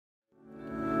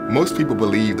Most people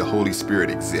believe the Holy Spirit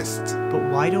exists. But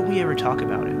why don't we ever talk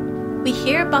about it? We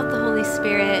hear about the Holy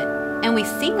Spirit and we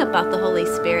sing about the Holy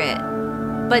Spirit,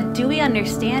 but do we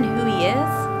understand who He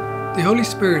is? The Holy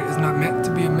Spirit is not meant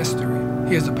to be a mystery.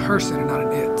 He is a person and not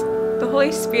an it. The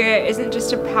Holy Spirit isn't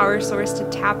just a power source to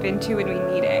tap into when we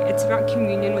need it. It's about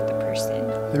communion with the person.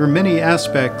 There are many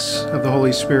aspects of the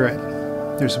Holy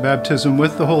Spirit. There's baptism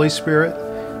with the Holy Spirit,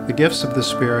 the gifts of the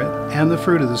Spirit, and the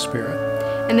fruit of the Spirit.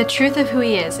 And the truth of who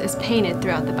He is painted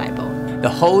throughout the Bible. The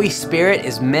Holy Spirit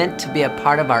is meant to be a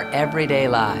part of our everyday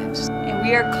lives. And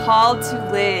we are called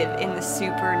to live in the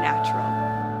supernatural.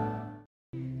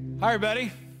 Hi,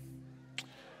 everybody.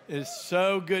 It is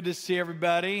so good to see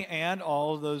everybody and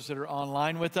all of those that are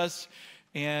online with us.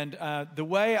 And the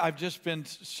way I've just been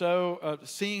so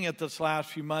seeing it this last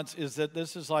few months is that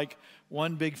this is like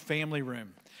one big family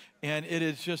room. And it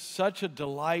is just such a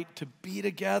delight to be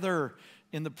together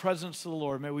in the presence of the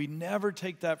Lord. May we never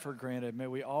take that for granted. May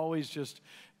we always just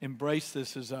embrace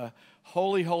this as a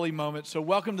holy, holy moment. So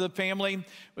welcome to the family,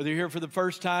 whether you're here for the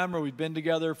first time or we've been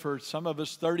together for some of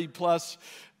us 30 plus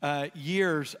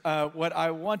years. What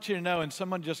I want you to know, and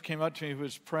someone just came up to me who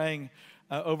was praying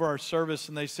over our service,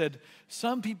 and they said,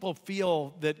 some people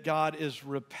feel that God is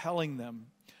repelling them,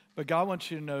 but God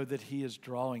wants you to know that He is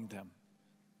drawing them.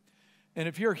 And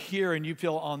if you're here and you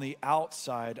feel on the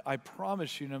outside, I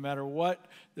promise you, no matter what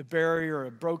the barrier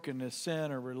of brokenness,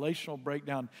 sin, or relational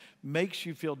breakdown makes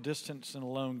you feel distant and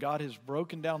alone, God has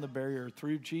broken down the barrier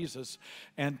through Jesus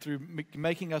and through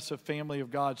making us a family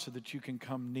of God so that you can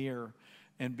come near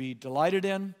and be delighted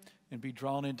in and be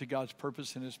drawn into God's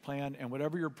purpose and His plan. And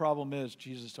whatever your problem is,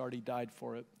 Jesus already died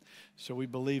for it. So we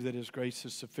believe that His grace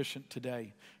is sufficient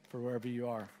today for wherever you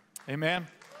are. Amen?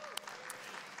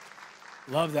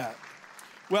 Love that.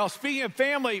 Well, speaking of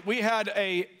family, we had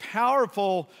a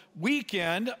powerful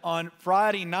weekend on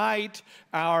Friday night.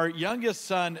 Our youngest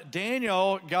son,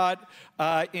 Daniel, got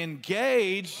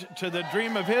engaged to the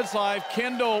dream of his life,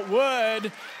 Kendall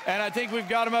Wood, and I think we've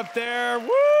got him up there.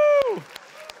 Woo!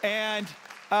 And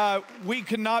we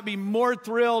could not be more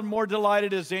thrilled, more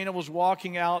delighted as Daniel was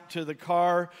walking out to the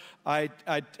car. I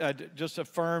just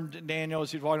affirmed Daniel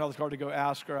as he's walking out the car to go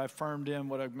ask her. I affirmed him,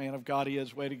 what a man of God he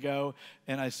is, way to go.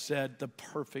 And I said, the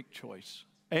perfect choice.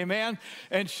 Amen.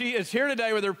 And she is here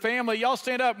today with her family. Y'all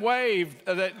stand up and wave.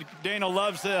 That Daniel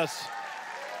loves this.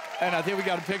 And I think we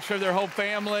got a picture of their whole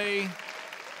family.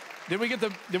 Did we get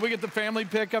the family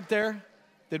pic up there?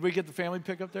 Did we get the family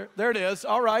pic up there? There it is.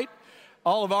 All right.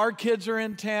 All of our kids are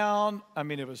in town. I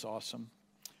mean, it was awesome.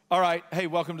 All right. Hey,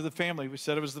 welcome to the family. We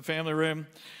said it was the family room.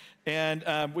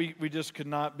 And we just could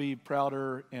not be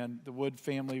prouder. And the Wood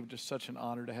family, just such an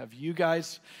honor to have you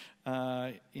guys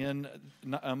among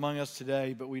us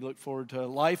today. But we look forward to a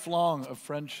lifelong of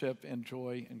friendship and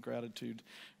joy and gratitude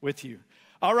with you.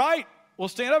 All right. Well,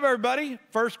 stand up, everybody.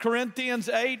 1 Corinthians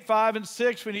 8, 5, and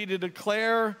 6. We need to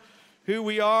declare who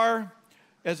we are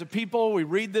as a people. We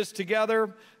read this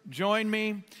together. Join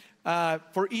me.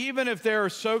 For even if there are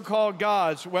so-called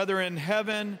gods, whether in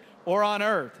heaven or on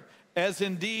earth, as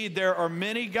indeed there are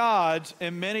many gods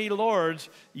and many lords,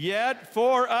 yet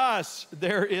for us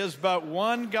there is but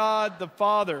one God, the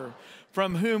Father,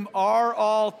 from whom are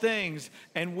all things,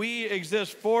 and we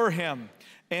exist for Him,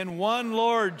 and one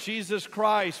Lord, Jesus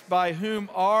Christ, by whom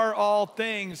are all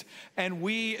things, and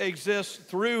we exist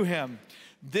through Him.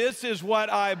 This is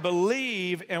what I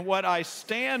believe and what I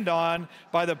stand on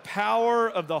by the power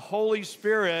of the Holy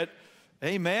Spirit.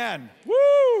 Amen.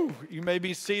 Woo! You may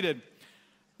be seated.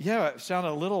 Yeah, it sounded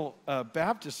a little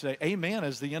Baptist today. Amen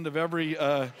is the end of every,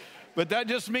 but that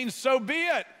just means so be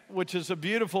it, which is a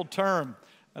beautiful term.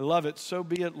 I love it. So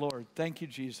be it, Lord. Thank you,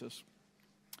 Jesus.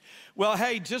 Well,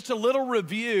 hey, just a little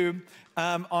review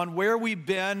on where we've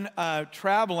been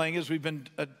traveling as we've been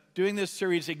doing this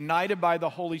series, Ignited by the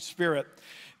Holy Spirit.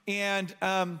 And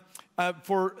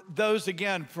for those,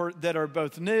 again, that are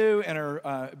both new and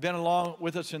are been along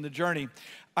with us in the journey,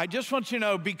 I just want you to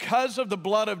know, because of the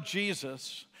blood of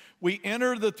Jesus, we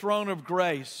enter the throne of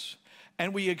grace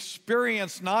and we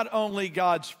experience not only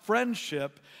God's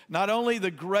friendship, not only the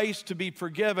grace to be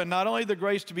forgiven, not only the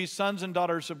grace to be sons and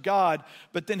daughters of God,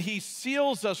 but then He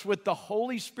seals us with the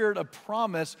Holy Spirit of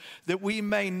promise that we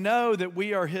may know that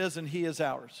we are His and He is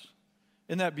ours.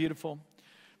 Isn't that beautiful?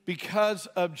 Because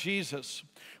of Jesus.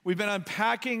 We've been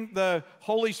unpacking the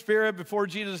Holy Spirit. Before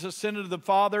Jesus ascended to the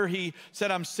Father, He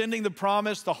said, I'm sending the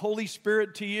promise, the Holy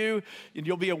Spirit to you, and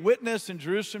you'll be a witness in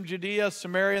Jerusalem, Judea,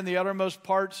 Samaria, and the uttermost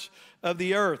parts of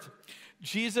the earth.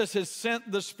 Jesus has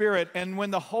sent the Spirit, and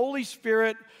when the Holy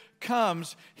Spirit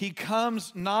comes, He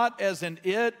comes not as an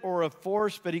it or a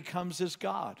force, but He comes as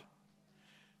God.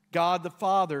 God the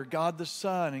Father, God the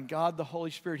Son, and God the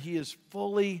Holy Spirit. He is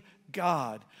fully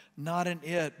God, not an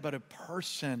it, but a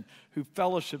person who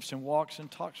fellowships and walks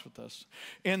and talks with us.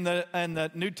 In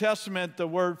the New Testament, the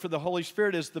word for the Holy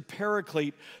Spirit is the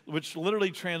paraclete, which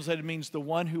literally translated means the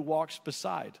one who walks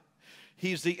beside.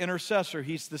 He's the intercessor.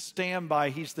 He's the standby.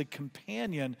 He's the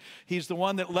companion. He's the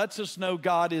one that lets us know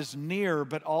God is near,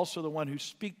 but also the one who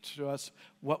speaks to us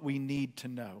what we need to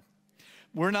know.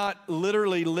 We're not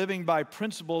literally living by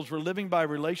principles. We're living by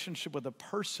relationship with a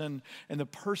person, and the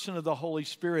person of the Holy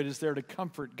Spirit is there to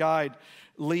comfort, guide,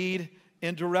 lead,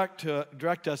 and direct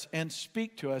us and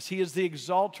speak to us. He is the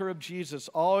exalter of Jesus,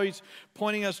 always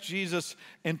pointing us Jesus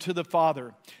and to the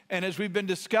Father. And as we've been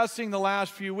discussing the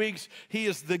last few weeks, he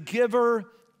is the giver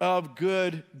of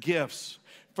good gifts.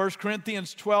 1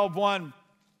 Corinthians 12:1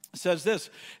 says this.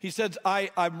 He says,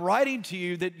 I'm writing to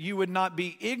you that you would not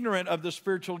be ignorant of the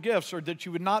spiritual gifts, or that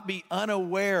you would not be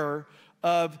unaware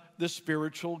of the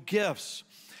spiritual gifts.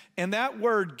 And that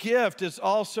word gift is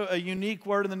also a unique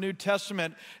word in the New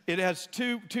Testament. It has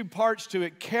two parts to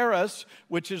it. Charis,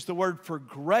 which is the word for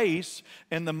grace,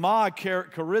 and the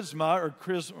charisma or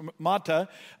charismata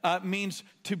means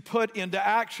to put into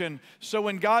action. So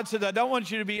when God says, I don't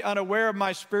want you to be unaware of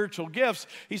my spiritual gifts,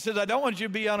 he says, I don't want you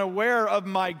to be unaware of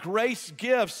my grace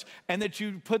gifts, and that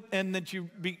you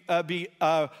be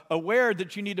aware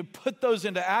that you need to put those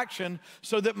into action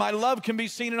so that my love can be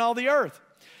seen in all the earth.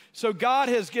 So God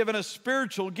has given us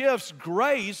spiritual gifts,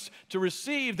 grace to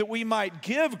receive, that we might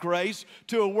give grace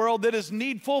to a world that is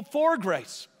needful for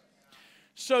grace.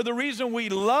 So the reason we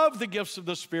love the gifts of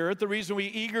the Spirit, the reason we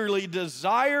eagerly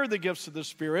desire the gifts of the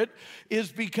Spirit, is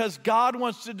because God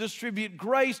wants to distribute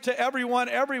grace to everyone,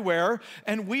 everywhere,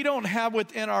 and we don't have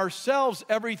within ourselves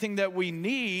everything that we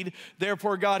need.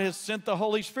 Therefore, God has sent the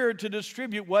Holy Spirit to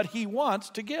distribute what he wants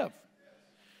to give.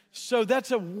 So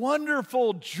that's a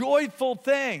wonderful, joyful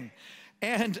thing.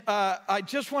 And I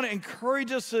just want to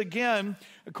encourage us again,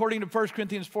 according to 1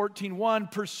 Corinthians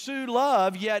 14:1, pursue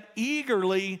love, yet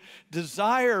eagerly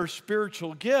desire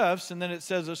spiritual gifts. And then it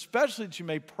says, especially that you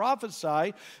may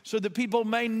prophesy, so that people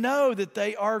may know that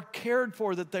they are cared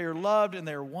for, that they are loved, and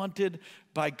they are wanted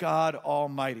by God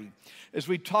Almighty. As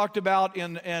we talked about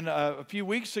in a few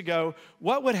weeks ago,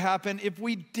 what would happen if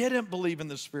we didn't believe in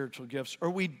the spiritual gifts, or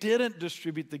we didn't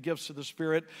distribute the gifts of the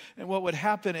Spirit? And what would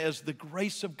happen is the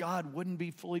grace of God wouldn't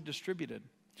be fully distributed,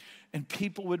 and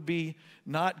people would be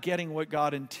not getting what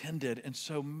God intended. And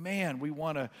so, man, we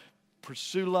want to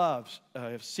pursue love,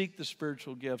 seek the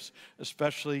spiritual gifts,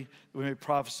 especially that we may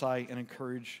prophesy and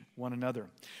encourage one another.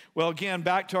 Well, again,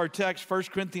 back to our text, 1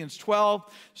 Corinthians 12,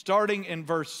 starting in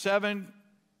verse 7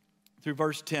 through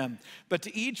verse 10. But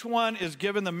to each one is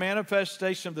given the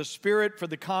manifestation of the Spirit for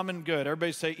the common good.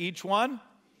 Everybody say each one.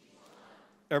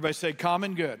 Everybody say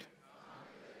common good.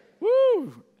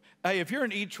 Woo! Hey, if you're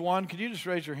in each one, could you just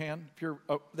raise your hand?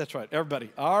 Oh, that's right,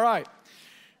 everybody. All right.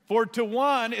 For to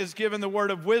one is given the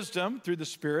word of wisdom through the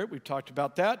Spirit. We've talked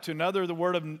about that. To another, the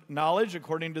word of knowledge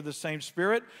according to the same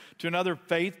Spirit. To another,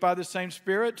 faith by the same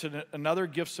Spirit. To another,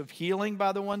 gifts of healing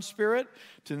by the one Spirit.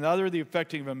 To another, the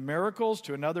effecting of miracles.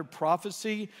 To another,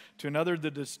 prophecy. To another,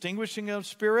 the distinguishing of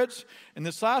spirits. And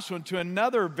this last one, to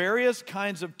another, various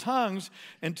kinds of tongues.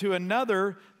 And to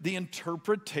another, the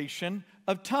interpretation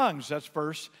of tongues. That's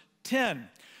verse 10.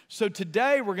 So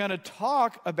today we're going to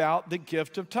talk about the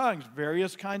gift of tongues,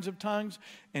 various kinds of tongues,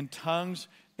 and tongues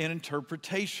in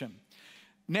interpretation.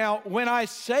 Now, when I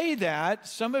say that,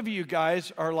 some of you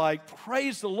guys are like,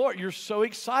 praise the Lord, you're so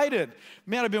excited.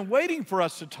 Man, I've been waiting for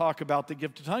us to talk about the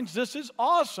gift of tongues. This is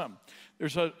awesome.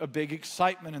 There's a big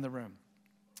excitement in the room.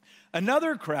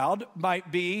 Another crowd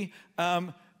might be,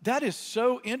 that is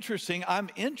so interesting. I'm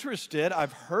interested.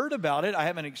 I've heard about it. I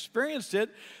haven't experienced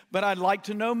it, but I'd like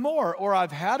to know more. Or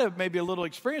I've had maybe a little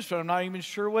experience, but I'm not even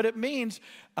sure what it means.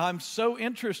 I'm so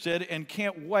interested and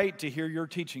can't wait to hear your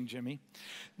teaching, Jimmy.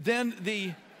 Then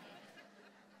the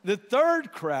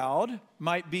third crowd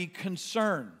might be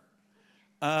concern.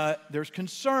 There's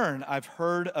concern. I've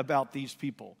heard about these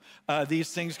people.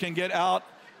 These things can get out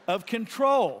of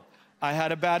control. I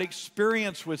had a bad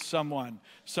experience with someone.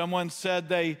 Someone said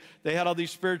they had all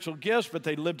these spiritual gifts, but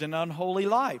they lived an unholy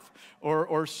life.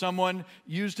 Or someone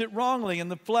used it wrongly in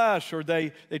the flesh, or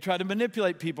they tried to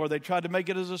manipulate people, or they tried to make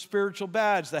it as a spiritual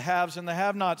badge, the haves and the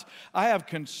have-nots. I have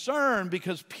concern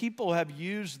because people have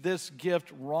used this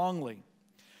gift wrongly.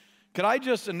 Could I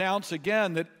just announce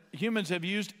again that humans have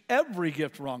used every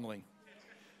gift wrongly?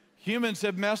 Humans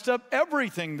have messed up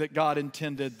everything that God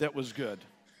intended that was good.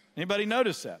 Anybody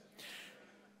notice that?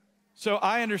 So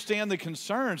I understand the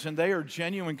concerns, and they are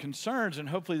genuine concerns, and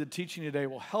hopefully the teaching today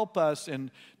will help us in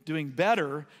doing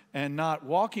better and not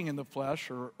walking in the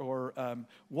flesh or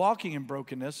walking in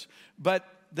brokenness. But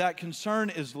that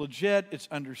concern is legit, it's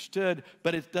understood,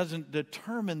 but it doesn't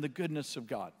determine the goodness of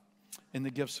God and the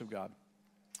gifts of God.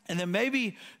 And then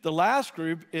maybe the last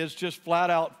group is just flat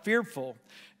out fearful,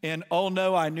 and oh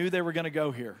no, I knew they were going to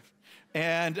go here.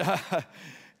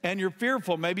 And you're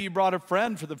fearful. Maybe you brought a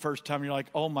friend for the first time. You're like,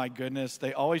 oh my goodness,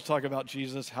 they always talk about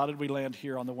Jesus. How did we land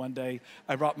here on the one day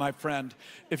I brought my friend?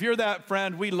 If you're that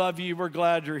friend, we love you. We're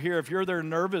glad you're here. If you're their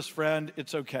nervous friend,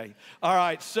 it's okay. All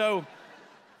right, so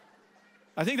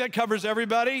I think that covers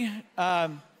everybody.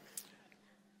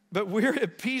 But we're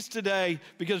at peace today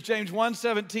because James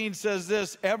 1:17 says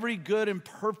this: every good and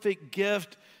perfect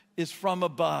gift is from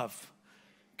above,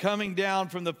 coming down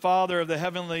from the Father of the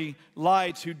heavenly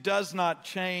lights, who does not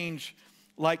change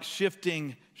like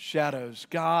shifting shadows.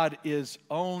 God is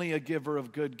only a giver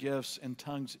of good gifts, and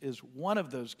tongues is one of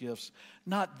those gifts,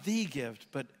 not the gift,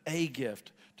 but a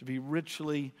gift to be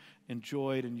richly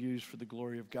enjoyed and used for the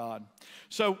glory of God.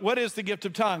 So what is the gift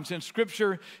of tongues? In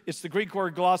Scripture, it's the Greek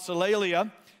word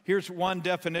glossolalia. Here's one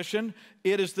definition.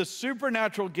 It is the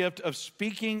supernatural gift of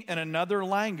speaking in another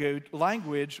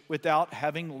language without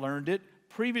having learned it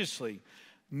previously,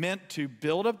 meant to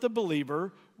build up the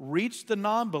believer, reach the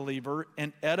non-believer,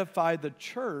 and edify the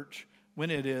church when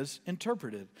it is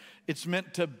interpreted. It's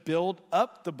meant to build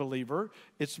up the believer,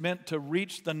 it's meant to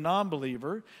reach the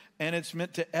non-believer, and it's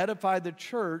meant to edify the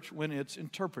church when it's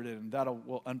interpreted. And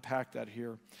we'll unpack that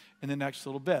here in the next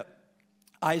little bit.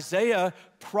 Isaiah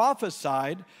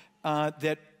prophesied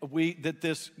that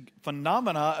this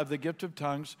phenomena of the gift of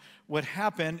tongues would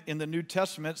happen in the New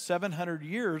Testament 700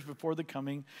 years before the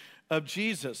coming of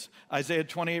Jesus. Isaiah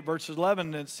 28 verses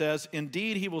 11, it says,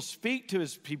 indeed, he will speak to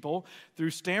his people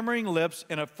through stammering lips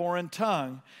in a foreign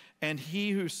tongue. And he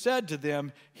who said to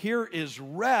them, here is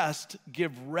rest,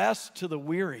 give rest to the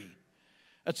weary.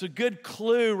 That's a good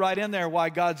clue right in there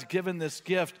why God's given this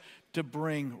gift, to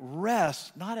bring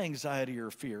rest, not anxiety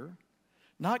or fear,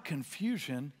 not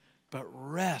confusion, but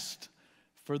rest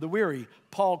for the weary.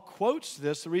 Paul quotes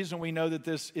this. The reason we know that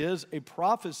this is a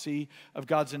prophecy of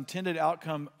God's intended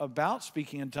outcome about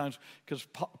speaking in tongues, because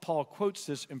Paul quotes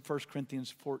this in 1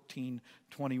 Corinthians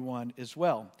 14:21 as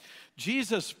well.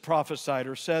 Jesus prophesied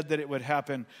or said that it would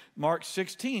happen. Mark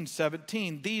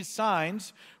 16:17, these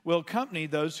signs will accompany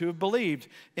those who have believed.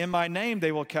 In my name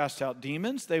they will cast out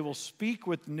demons. They will speak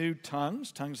with new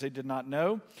tongues they did not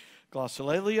know.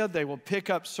 Glossolalia, they will pick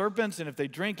up serpents, and if they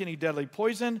drink any deadly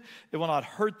poison, it will not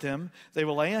hurt them. They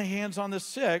will lay hands on the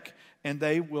sick, and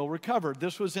they will recover.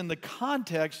 This was in the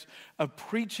context of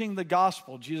preaching the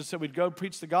gospel. Jesus said we'd go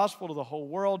preach the gospel to the whole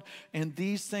world, and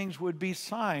these things would be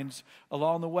signs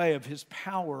along the way of his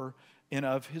power and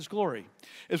of his glory.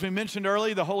 As we mentioned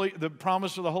earlier, the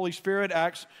promise of the Holy Spirit,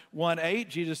 Acts 1:8,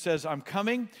 Jesus says, I'm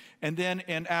coming. And then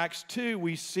in Acts 2,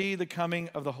 we see the coming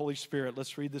of the Holy Spirit.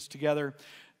 Let's read this together.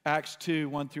 Acts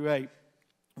 2:1-8.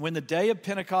 When the day of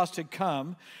Pentecost had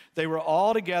come, they were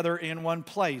all together in one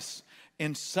place.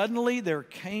 And suddenly there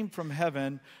came from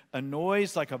heaven a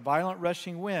noise like a violent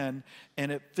rushing wind,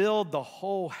 and it filled the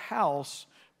whole house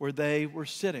where they were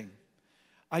sitting.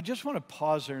 I just want to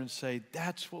pause there and say,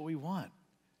 that's what we want.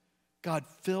 God,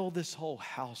 fill this whole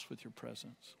house with your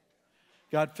presence.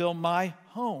 God, fill my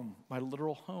home, my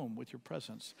literal home, with your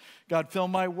presence. God, fill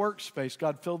my workspace.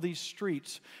 God, fill these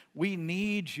streets. We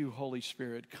need you, Holy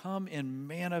Spirit. Come and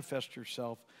manifest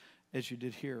yourself as you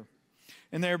did here.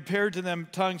 And there appeared to them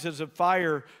tongues as of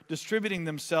fire, distributing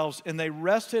themselves, and they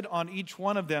rested on each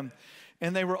one of them.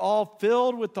 And they were all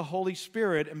filled with the Holy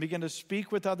Spirit and began to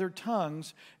speak with other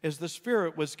tongues as the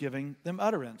Spirit was giving them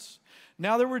utterance.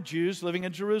 Now there were Jews living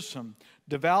in Jerusalem,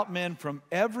 devout men from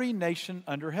every nation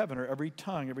under heaven, or every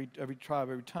tongue, every tribe,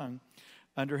 every tongue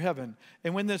under heaven.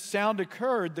 And when this sound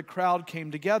occurred, the crowd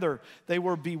came together. They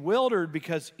were bewildered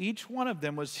because each one of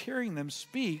them was hearing them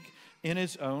speak in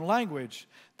his own language.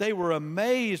 They were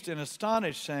amazed and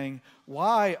astonished, saying,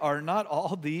 why are not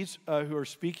all these who are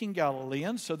speaking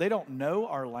Galileans? So they don't know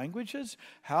our languages?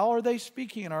 How are they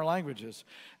speaking in our languages?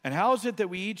 And how is it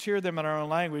that we each hear them in our own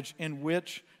language in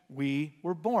which we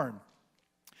were born?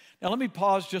 Now let me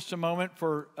pause just a moment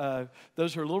for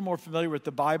those who are a little more familiar with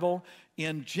the Bible.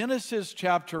 In Genesis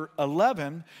chapter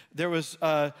 11, there was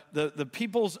the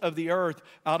peoples of the earth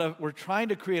were trying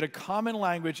to create a common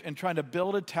language and trying to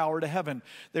build a tower to heaven.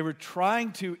 They were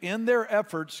trying to, in their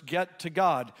efforts, get to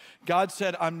God. God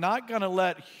said, I'm not going to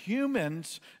let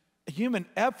humans human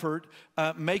effort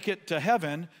make it to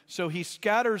heaven, so he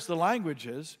scatters the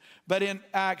languages. But in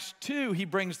Acts 2, he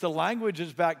brings the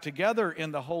languages back together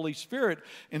in the Holy Spirit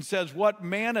and says, what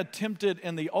man attempted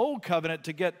in the old covenant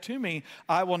to get to me,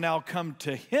 I will now come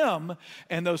to him.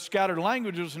 And those scattered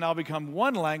languages will now become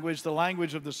one language, the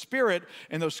language of the Spirit,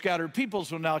 and those scattered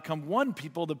peoples will now become one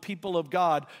people, the people of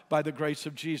God, by the grace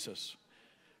of Jesus.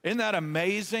 Isn't that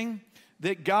amazing?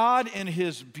 That God in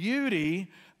his beauty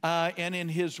and in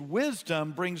his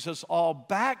wisdom brings us all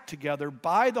back together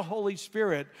by the Holy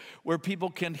Spirit, where people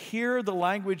can hear the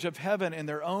language of heaven in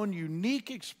their own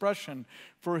unique expression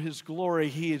for his glory.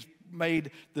 He has made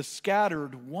the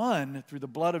scattered one through the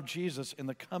blood of Jesus in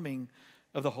the coming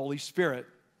of the Holy Spirit.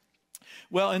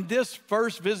 Well, in this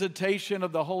first visitation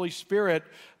of the Holy Spirit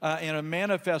in a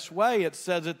manifest way, it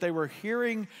says that they were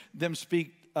hearing them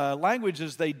speak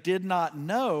languages they did not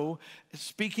know,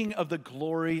 speaking of the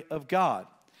glory of God.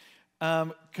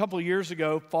 A couple of years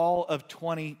ago, fall of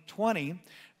 2020,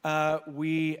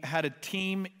 we had a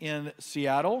team in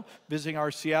Seattle, visiting our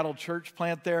Seattle church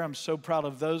plant there. I'm so proud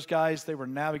of those guys. They were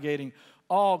navigating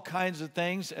all kinds of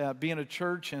things, being a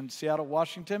church in Seattle,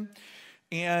 Washington.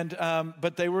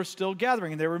 But they were still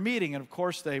gathering, and they were meeting. And, of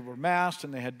course, they were masked,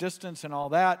 and they had distance and all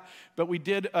that. But we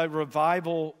did a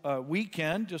revival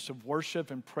weekend, just of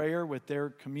worship and prayer with their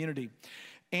community.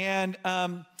 And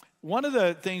one of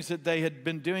the things that they had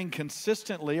been doing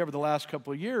consistently over the last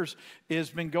couple of years is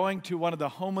been going to one of the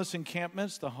homeless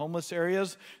encampments, the homeless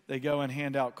areas. They go and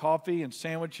hand out coffee and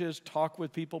sandwiches, talk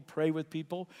with people, pray with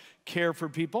people, care for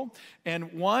people.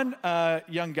 And one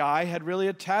young guy had really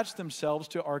attached themselves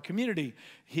to our community.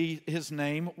 His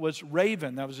name was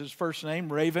Raven. That was his first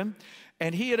name, Raven.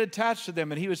 And he had attached to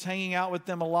them, and he was hanging out with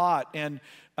them a lot. And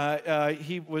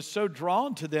he was so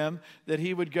drawn to them that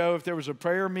he would go, if there was a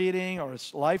prayer meeting or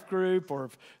a life group, or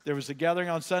if there was a gathering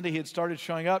on Sunday, he had started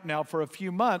showing up now for a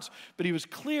few months. But he was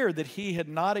clear that he had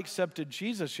not accepted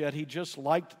Jesus yet. He just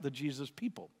liked the Jesus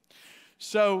people.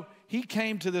 So he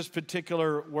came to this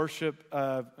particular worship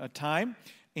time,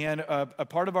 and a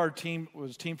part of our team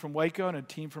was a team from Waco and a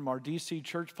team from our DC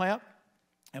church plant.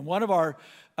 And one of our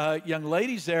young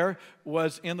ladies there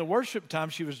was in the worship time.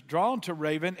 She was drawn to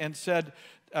Raven and said,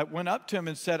 went up to him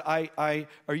and said,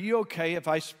 are you okay if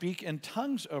I speak in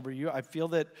tongues over you? I feel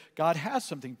that God has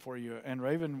something for you. And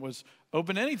Raven was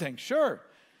open to anything. Sure.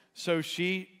 So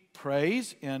she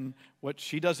prays in what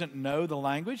she doesn't know the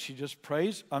language. She just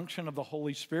prays unction of the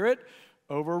Holy Spirit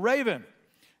over Raven.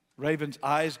 Raven's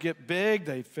eyes get big.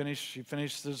 She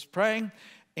finishes praying,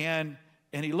 and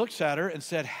he looks at her and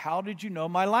said, how did you know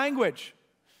my language?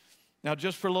 Now,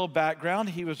 just for a little background,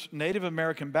 he was Native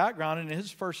American background, and his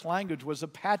first language was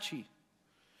Apache.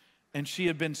 And she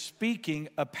had been speaking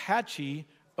Apache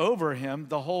over him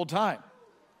the whole time.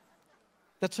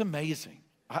 That's amazing.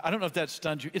 I don't know if that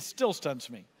stuns you. It still stuns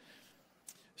me.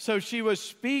 So she was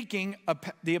speaking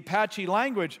the Apache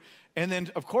language, and then,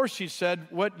 of course, she said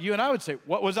what you and I would say,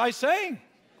 what was I saying?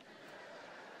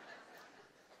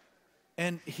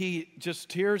 And he, just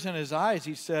tears in his eyes,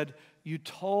 he said, you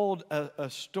told a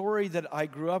story that I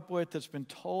grew up with that's been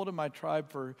told in my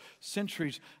tribe for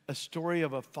centuries, a story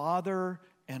of a father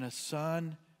and a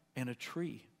son and a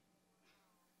tree.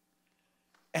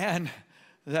 And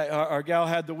our gal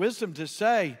had the wisdom to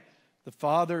say, the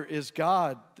Father is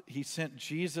God. He sent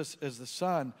Jesus as the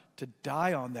Son to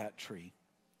die on that tree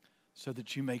so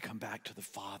that you may come back to the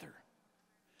Father.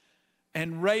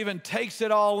 And Raven takes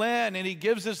it all in, and he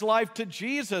gives his life to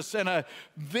Jesus in a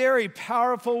very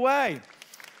powerful way.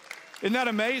 Isn't that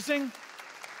amazing?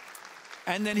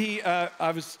 And then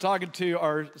I was talking to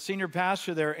our senior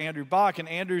pastor there, Andrew Bach, and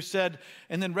Andrew said,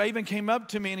 and then Raven came up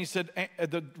to me, and he said,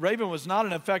 Raven was not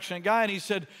an affectionate guy, and he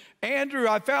said, Andrew,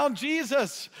 I found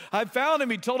Jesus. I found him.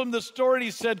 He told him the story, and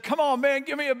he said, come on, man,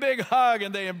 give me a big hug.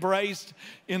 And they embraced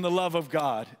in the love of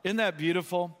God. Isn't that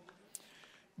beautiful?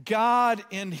 God,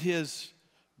 in his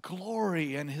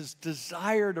glory and his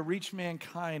desire to reach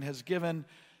mankind, has given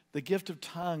the gift of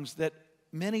tongues that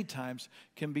many times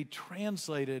can be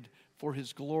translated for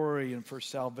his glory and for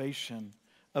salvation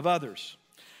of others.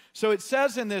 So it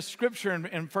says in this scripture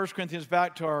in 1 Corinthians,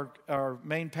 back to our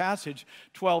main passage,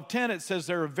 12:10, it says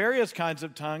there are various kinds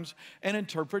of tongues and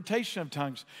interpretation of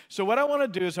tongues. So what I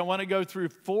want to do is I want to go through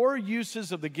 4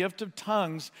 uses of the gift of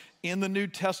tongues in the New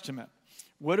Testament.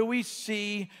 What do we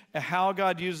see and how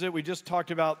God uses it? We just talked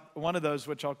about one of those,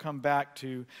 which I'll come back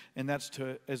to, and that's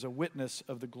as a witness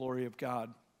of the glory of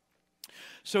God.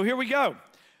 So here we go.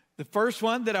 The first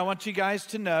one that I want you guys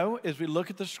to know as we look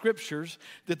at the scriptures,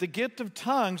 that the gift of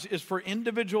tongues is for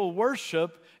individual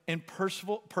worship and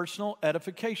personal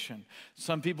edification.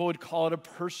 Some people would call it a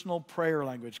personal prayer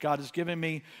language. God has given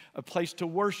me a place to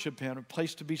worship Him, a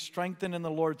place to be strengthened in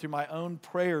the Lord through my own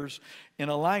prayers in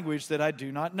a language that I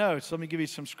do not know. So let me give you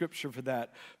some scripture for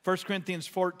that. 1 Corinthians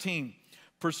 14.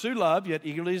 Pursue love, yet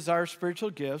eagerly desire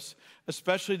spiritual gifts,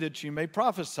 especially that you may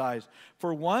prophesy.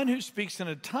 For one who speaks in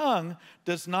a tongue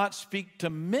does not speak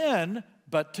to men,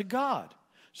 but to God.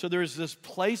 So there is this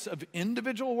place of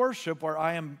individual worship where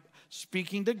I am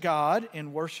speaking to God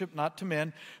in worship, not to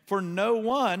men. For no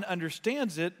one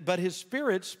understands it, but His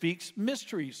Spirit speaks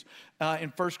mysteries.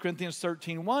 In 1 Corinthians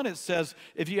 13:1, it says,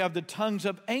 if you have the tongues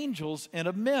of angels and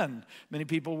of men. Many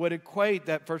people would equate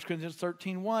that 1 Corinthians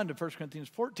 13:1 to 1 Corinthians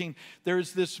 14.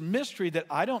 There's this mystery that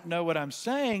I don't know what I'm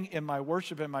saying in my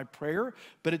worship and my prayer,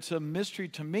 but it's a mystery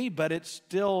to me, but it's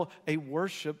still a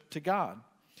worship to God.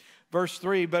 Verse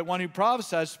 3, but one who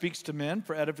prophesies speaks to men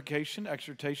for edification,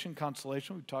 exhortation,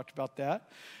 consolation. We've talked about that.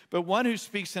 But one who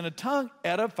speaks in a tongue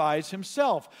edifies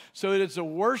himself. So it is a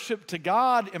worship to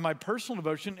God in my personal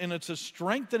devotion, and it's a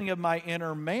strengthening of my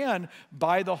inner man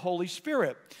by the Holy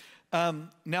Spirit. Now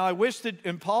I wish that,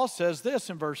 and Paul says this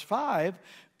in verse 5,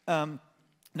 now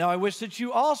I wish that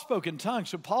you all spoke in tongues.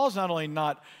 So Paul's not only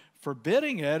not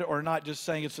forbidding it or not just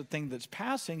saying it's a thing that's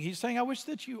passing. He's saying, I wish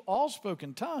that you all spoke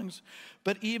in tongues,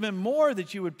 but even more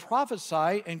that you would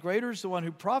prophesy, and greater is the one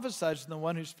who prophesies than the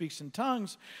one who speaks in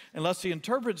tongues, unless he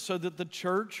interprets, so that the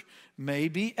church may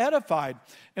be edified.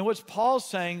 And what's Paul's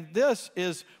saying this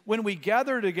is, when we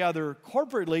gather together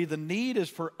corporately, the need is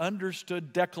for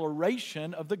understood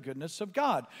declaration of the goodness of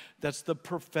God. That's the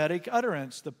prophetic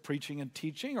utterance, the preaching and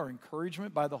teaching or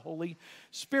encouragement by the Holy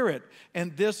Spirit.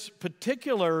 And this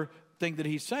particular thing that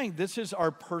he's saying, this is our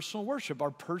personal worship,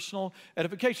 our personal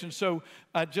edification. So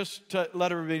just to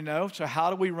let everybody know, so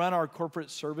how do we run our corporate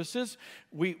services?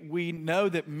 We know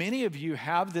that many of you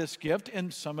have this gift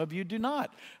and some of you do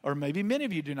not, or maybe many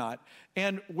of you do not.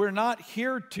 And we're not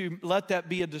here to let that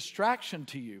be a distraction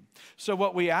to you. So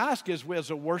what we ask is, as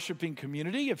a worshiping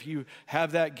community, if you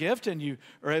have that gift and you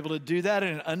are able to do that in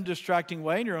an undistracting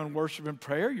way in your own worship and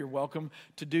prayer, you're welcome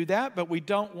to do that. But we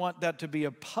don't want that to be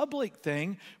a public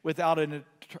thing without an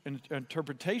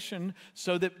interpretation,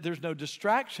 so that there's no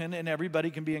distraction and everybody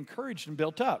can be encouraged and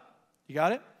built up. You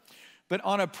got it? But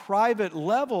on a private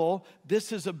level,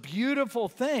 this is a beautiful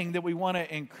thing that we want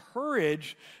to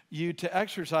encourage you to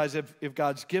exercise if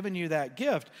God's given you that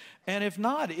gift. And if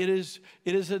not, it is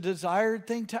a desired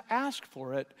thing to ask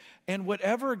for it. And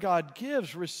whatever God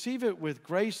gives, receive it with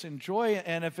grace and joy.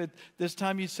 And if this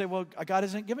time you say, well, God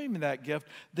isn't giving me that gift,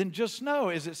 then just know,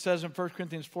 as it says in 1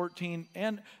 Corinthians 14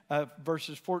 and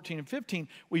verses 14 and 15,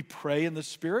 we pray in the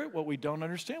Spirit. What we don't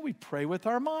understand, we pray with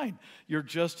our mind. You're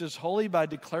just as holy by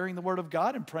declaring the Word of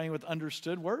God and praying with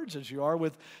understood words as you are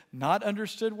with not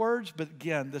understood words. But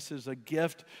again, this is a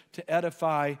gift to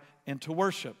edify and to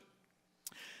worship.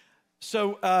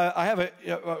 So I have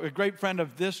a great friend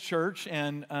of this church,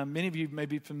 and many of you may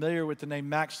be familiar with the name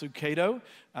Max Lucado.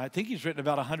 I think he's written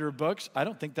about 100 books. I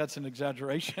don't think that's an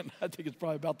exaggeration. I think it's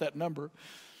probably about that number.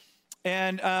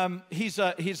 And he's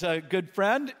a good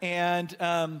friend,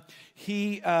 and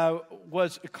he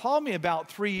called me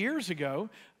about 3 years ago.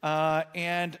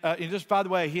 And just by the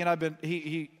way,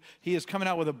 he is coming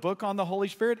out with a book on the Holy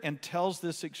Spirit and tells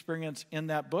this experience in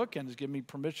that book, and has given me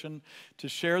permission to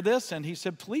share this. And he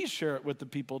said, please share it with the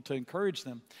people to encourage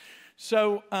them.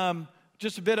 So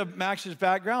just a bit of Max's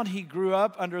background. He grew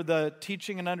up under the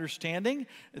teaching and understanding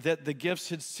that the gifts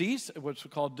had ceased, what's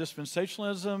called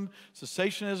dispensationalism,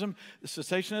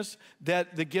 cessationists,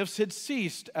 that the gifts had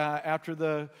ceased after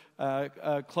the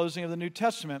closing of the New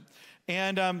Testament.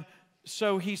 And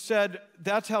so he said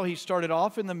that's how he started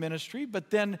off in the ministry. But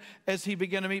then as he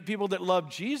began to meet people that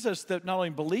loved Jesus, that not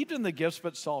only believed in the gifts,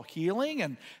 but saw healing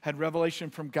and had revelation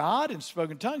from God and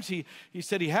spoke in tongues, he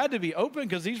said he had to be open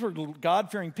because these were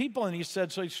God-fearing people. And he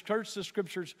said, so he searched the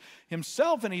scriptures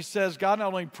himself, and he says God not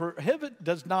only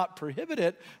does not prohibit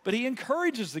it, but he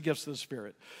encourages the gifts of the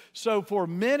Spirit. So for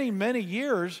many, many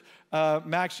years,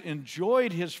 Max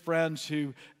enjoyed his friends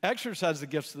who exercised the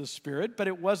gifts of the Spirit, but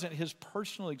it wasn't his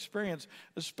personal experience,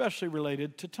 especially related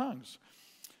to tongues.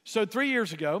 So 3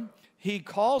 years ago, he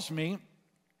calls me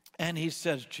and he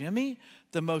says, Jimmy,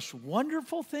 the most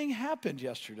wonderful thing happened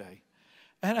yesterday.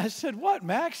 And I said, what,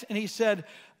 Max? And he said,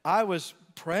 I was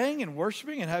praying and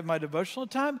worshiping and having my devotional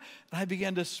time, and I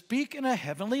began to speak in a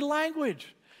heavenly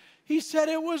language. He said,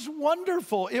 it was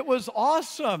wonderful. It was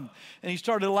awesome. And he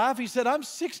started to laugh. He said, I'm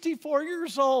 64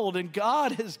 years old, and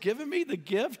God has given me the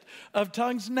gift of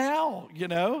tongues now, you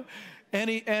know. And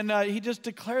he just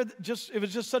declared, it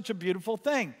was just such a beautiful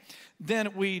thing.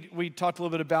 Then we talked a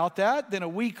little bit about that. Then a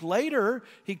week later,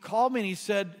 he called me and he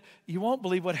said, "You won't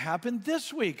believe what happened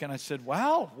this week." And I said,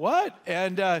 "Wow, what?"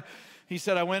 And he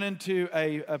said, "I went into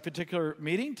a particular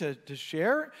meeting to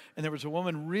share, and there was a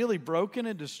woman really broken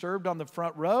and disturbed on the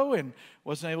front row and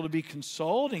wasn't able to be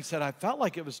consoled." And he said, "I felt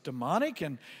like it was demonic,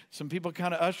 and some people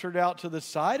kind of ushered out to the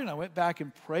side, and I went back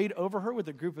and prayed over her with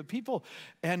a group of people,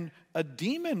 and a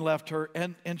demon left her,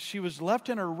 and she was left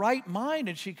in her right mind,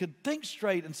 and she could think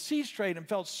straight and see straight and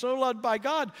felt so loved by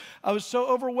God. I was so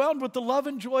overwhelmed with the love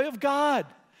and joy of God."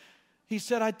 He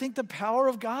said, "I think the power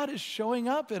of God is showing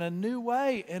up in a new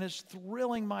way, and it's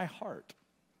thrilling my heart."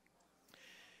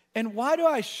 And why do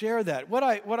I share that? What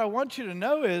I want you to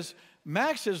know is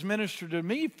Max has ministered to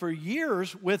me for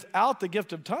years without the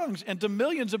gift of tongues and to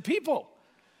millions of people.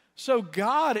 So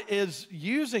God is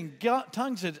using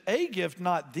tongues as a gift,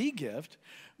 not the gift.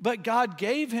 But God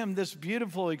gave him this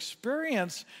beautiful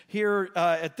experience here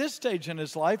at this stage in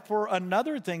his life for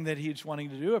another thing that he's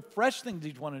wanting to do, a fresh thing that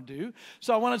he's wanting to do.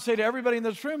 So I want to say to everybody in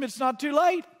this room, it's not too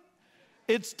late.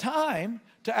 It's time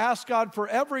to ask God for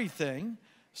everything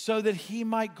so that he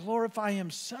might glorify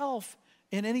himself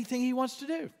in anything he wants to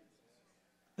do.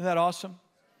 Isn't that awesome?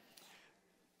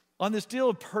 On this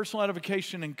deal of personal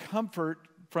edification and comfort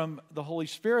from the Holy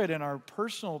Spirit in our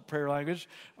personal prayer language,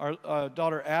 our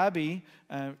daughter Abby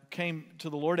came to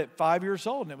the Lord at 5 years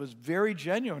old, and it was very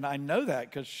genuine. I know that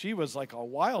because she was like a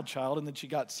wild child, and then she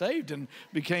got saved and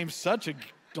became such a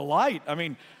delight. I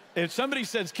mean, if somebody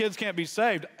says kids can't be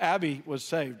saved, Abby was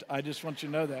saved. I just want you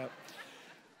to know that.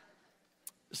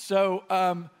 So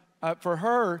for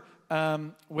her,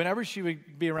 whenever she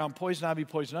would be around poison ivy,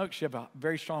 poison oak, she'd have a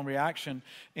very strong reaction.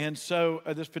 And so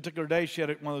this particular day, she had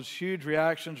one of those huge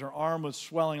reactions. Her arm was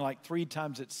swelling like 3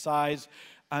 times its size.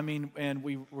 I mean, and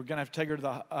we were going to have to take her to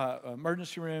the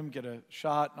emergency room, get a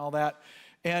shot and all that.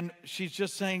 And she's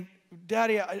just saying,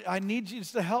 "Daddy, I need you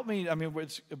to help me." I mean,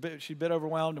 she's a bit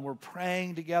overwhelmed, and we're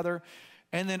praying together.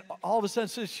 And then all of a sudden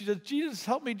she says, "Jesus,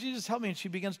 help me, Jesus, help me." And she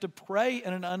begins to pray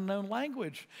in an unknown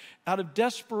language out of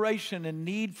desperation and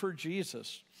need for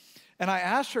Jesus. And I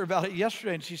asked her about it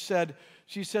yesterday, and she said,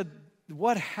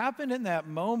 what happened in that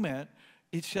moment,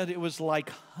 it said it was like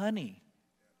honey.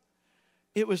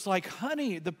 It was like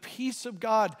honey, the peace of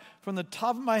God from the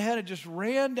top of my head, it just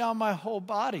ran down my whole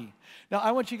body. Now,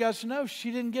 I want you guys to know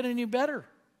she didn't get any better.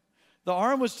 The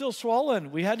arm was still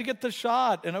swollen. We had to get the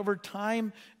shot, and over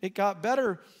time, it got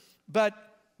better. But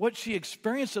what she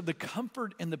experienced of the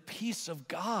comfort and the peace of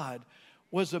God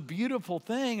was a beautiful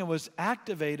thing and was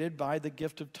activated by the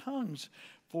gift of tongues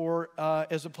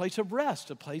as a place of rest,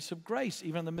 a place of grace,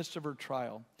 even in the midst of her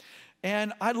trial.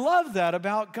 And I love that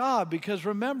about God because,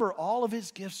 remember, all of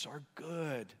his gifts are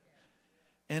good.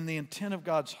 And the intent of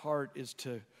God's heart is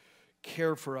to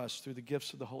care for us through the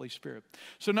gifts of the Holy Spirit.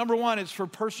 So number 1, it's for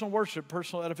personal worship,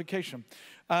 personal edification.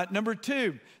 Number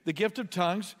 2, the gift of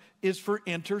tongues is for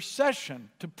intercession,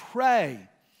 to pray.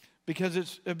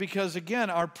 Because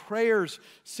again, our prayers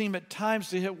seem at times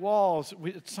to hit walls.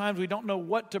 At times we don't know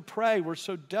what to pray. We're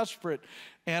so desperate.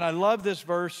 And I love this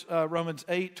verse, Romans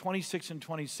 8, 26 and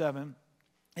 27.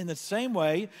 In the same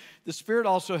way, the Spirit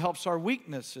also helps our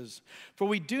weaknesses. For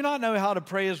we do not know how to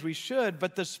pray as we should,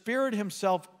 but the Spirit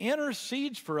himself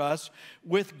intercedes for us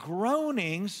with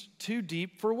groanings too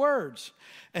deep for words.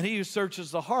 And he who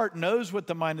searches the heart knows what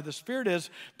the mind of the Spirit is,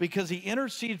 because he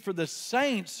intercedes for the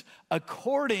saints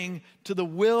according to the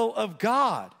will of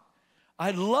God.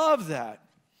 I love that.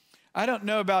 I don't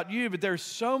know about you, but there's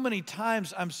so many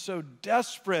times I'm so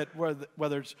desperate,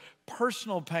 whether it's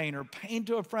personal pain or pain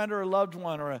to a friend or a loved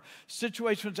one or a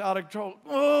situation that's out of control.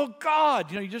 Oh,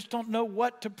 God, you just don't know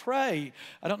what to pray.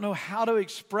 I don't know how to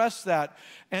express that.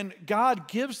 And God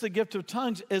gives the gift of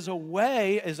tongues as a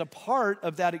way, as a part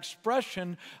of that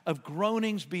expression of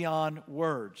groanings beyond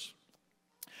words.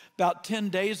 About 10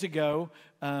 days ago,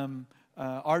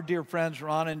 our dear friends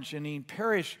Ron and Janine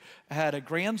Parrish had a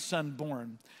grandson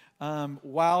born.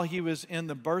 While he was in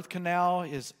the birth canal,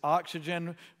 his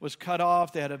oxygen was cut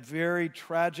off. They had a very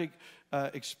tragic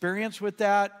experience with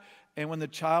that. And when the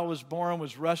child was born,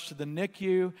 was rushed to the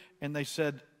NICU, and they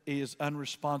said he is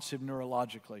unresponsive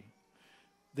neurologically.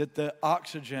 That the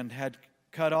oxygen had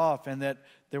cut off and that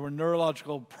there were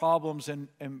neurological problems and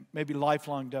maybe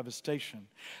lifelong devastation.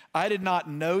 I did not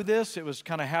know this. It was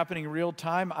kind of happening real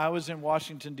time. I was in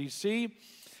Washington, D.C.,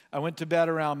 I went to bed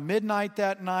around midnight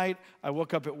that night. I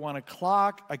woke up at 1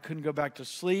 o'clock. I couldn't go back to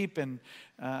sleep. And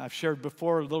I've shared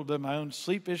before a little bit of my own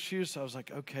sleep issues. So I was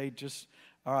like, okay,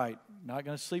 all right, not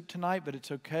going to sleep tonight, but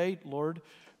it's okay. Lord,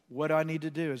 what do I need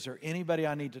to do? Is there anybody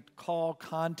I need to call,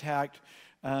 contact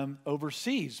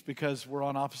overseas because we're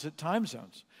on opposite time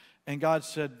zones. And God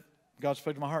spoke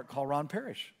to my heart, call Ron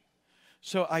Parrish.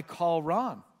 So I call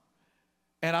Ron,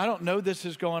 and I don't know this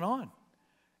is going on.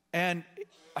 And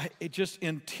it just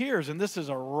in tears, and this is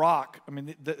a rock. I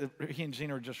mean, he and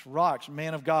Gina are just rocks,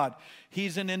 man of God.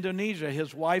 He's in Indonesia.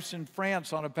 His wife's in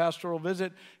France on a pastoral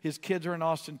visit. His kids are in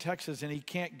Austin, Texas, and he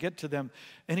can't get to them.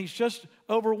 And he's just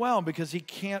overwhelmed because he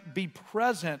can't be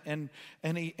present. And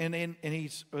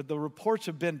the reports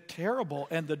have been terrible,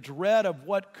 and the dread of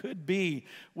what could be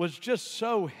was just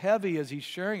so heavy as he's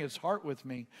sharing his heart with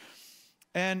me.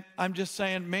 And I'm just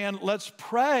saying, man, let's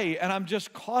pray. And I'm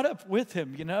just caught up with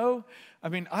him, you know? I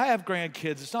mean, I have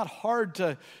grandkids. It's not hard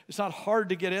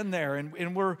to get in there.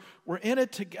 And we're in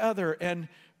it together. And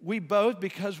we both,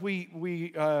 because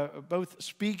we both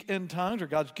speak in tongues, or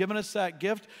God's given us that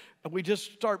gift, we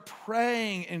just start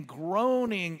praying and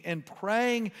groaning and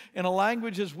praying in a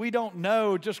languages we don't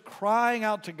know, just crying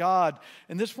out to God.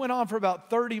 And this went on for about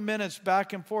 30 minutes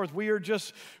back and forth. We're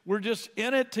just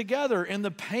in it together, in the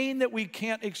pain that we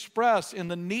can't express, in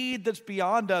the need that's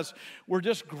beyond us. We're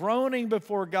just groaning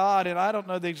before God. And I don't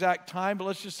know the exact time, but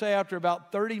let's just say after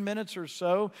about 30 minutes or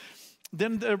so,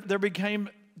 then there became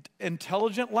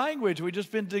intelligent language. We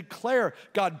just been declare,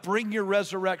 God, bring your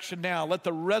resurrection now. Let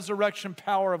the resurrection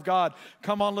power of God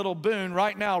come on little Boone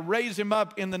right now. Raise him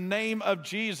up in the name of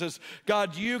Jesus.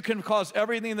 God, you can cause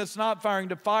everything that's not firing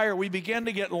to fire. We begin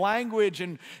to get language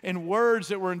and words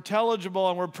that were intelligible,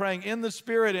 and we're praying in the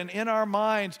Spirit and in our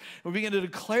minds. We begin to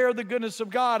declare the goodness of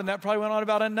God, and that probably went on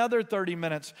about another 30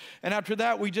 minutes. And after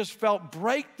that, we just felt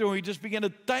breakthrough. We just began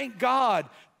to thank God.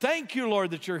 Thank you,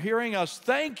 Lord, that you're hearing us.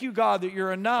 Thank you, God, that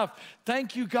you're enough.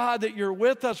 Thank you, God, that you're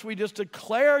with us. We just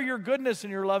declare your goodness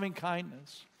and your loving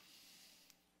kindness.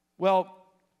 Well,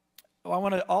 I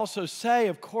want to also say,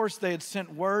 of course, they had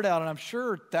sent word out, and I'm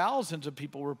sure thousands of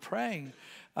people were praying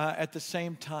at the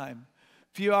same time.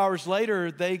 A few hours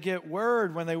later, they get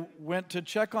word when they went to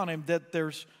check on him that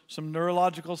there's some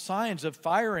neurological signs of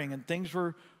firing, and things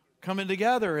were coming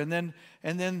together. And then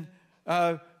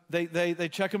they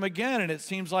check him again, and it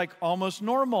seems like almost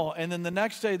normal. And then the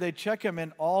next day they check him,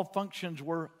 and all functions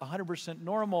were 100%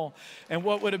 normal. And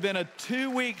what would have been a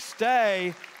 2-week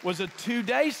stay was a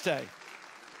 2-day stay.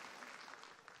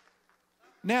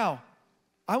 Now,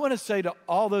 I want to say to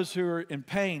all those who are in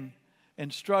pain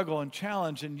and struggle and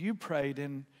challenge, and you prayed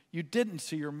and you didn't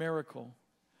see your miracle,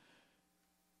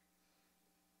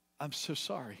 I'm so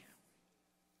sorry.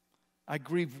 I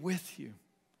grieve with you.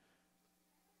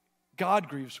 God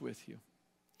grieves with you.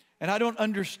 And I don't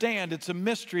understand. It's a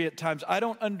mystery at times. I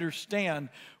don't understand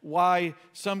why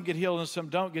some get healed and some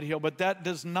don't get healed, but that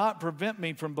does not prevent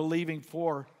me from believing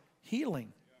for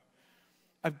healing.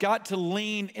 I've got to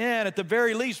lean in. At the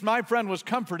very least, my friend was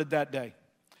comforted that day.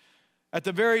 At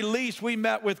the very least, we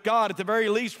met with God. At the very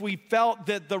least, we felt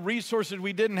that the resources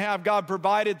we didn't have, God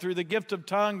provided through the gift of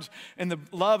tongues and the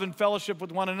love and fellowship with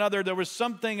one another. There was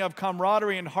something of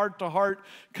camaraderie and heart-to-heart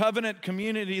covenant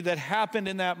community that happened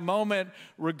in that moment,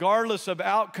 regardless of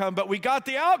outcome. But we got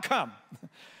the outcome,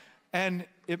 and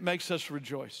it makes us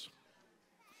rejoice.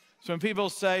 So when people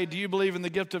say, do you believe in the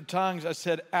gift of tongues? I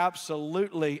said,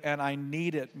 absolutely, and I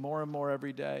need it more and more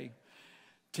every day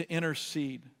to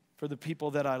intercede for the people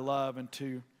that I love and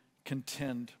to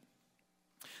contend.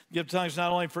 The gift of tongues is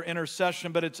not only for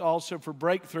intercession, but it's also for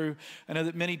breakthrough. I know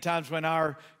that many times when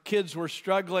our kids were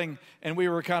struggling and we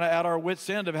were kind of at our wits'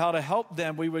 end of how to help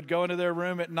them, we would go into their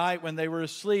room at night when they were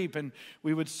asleep and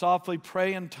we would softly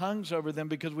pray in tongues over them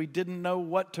because we didn't know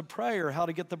what to pray or how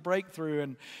to get the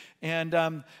breakthrough. And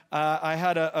I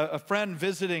had a friend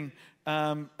visiting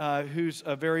who's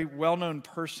a very well-known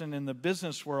person in the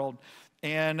business world.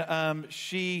 And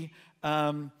she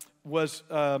was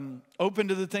open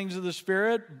to the things of the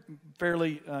Spirit,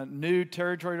 fairly new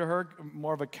territory to her,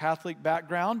 more of a Catholic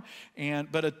background,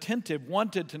 but attentive,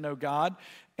 wanted to know God.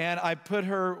 And I put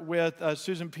her with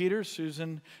Susan Peters,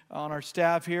 Susan on our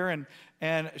staff here,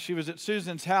 and she was at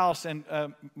Susan's house, and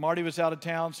Marty was out of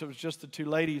town, so it was just the two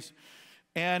ladies.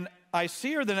 And I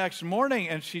see her the next morning,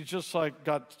 and she just like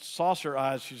got saucer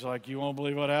eyes. She's like, "You won't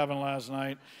believe what happened last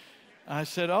night." I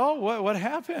said, "Oh, what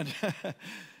happened?"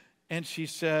 And she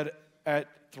said,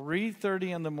 at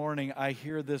 3:30 in the morning, I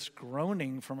hear this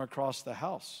groaning from across the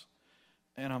house.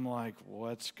 And I'm like,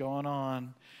 what's going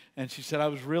on? And she said, I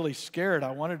was really scared.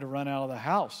 I wanted to run out of the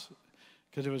house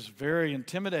because it was very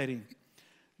intimidating.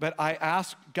 But I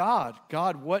asked God,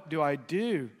 what do I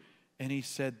do? And he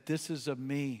said, this is of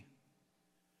me.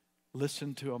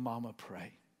 Listen to a mama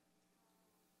pray.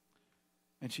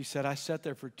 And she said, I sat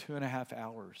there for 2.5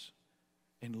 hours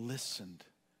and listened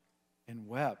and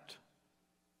wept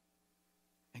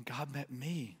And God met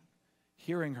me,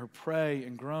 hearing her pray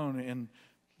and groan in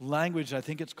language, I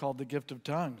think it's called the gift of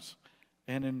tongues,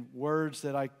 and in words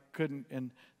that I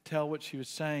couldn't tell what she was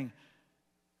saying.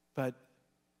 But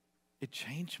it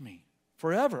changed me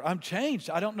forever. I'm changed.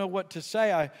 I don't know what to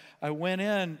say. I went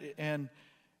in and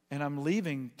I'm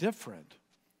leaving different.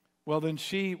 Well, then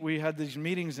we had these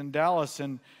meetings in Dallas,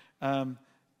 and I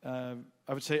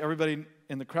would say everybody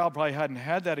in the crowd probably hadn't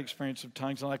had that experience of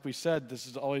tongues. And like we said, this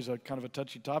is always a kind of a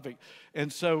touchy topic.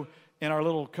 And so in our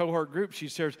little cohort group, she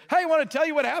says, hey, I want to tell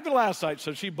you what happened last night.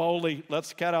 So she boldly lets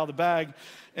the cat out of the bag.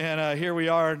 And here we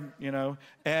are, you know.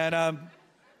 And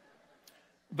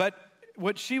but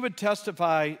what she would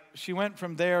testify, she went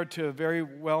from there to a very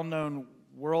well-known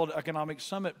World Economic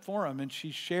Summit forum, and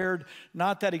she shared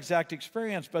not that exact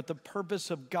experience, but the purpose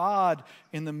of God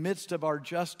in the midst of our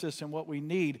justice and what we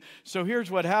need. So here's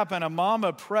what happened. A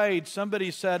mama prayed,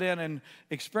 somebody sat in and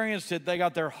experienced it. They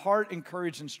got their heart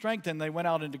encouraged and strengthened. They went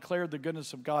out and declared the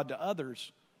goodness of God to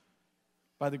others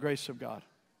by the grace of God.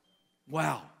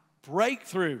 Wow,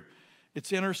 breakthrough.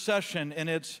 It's intercession, and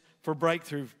it's for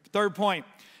breakthrough. Third point,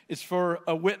 it's for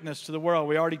a witness to the world.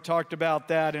 We already talked about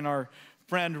that in our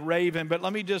friend Raven, but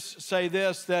let me just say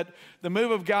this, that the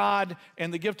move of God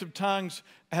and the gift of tongues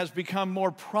has become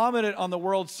more prominent on the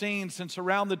world scene since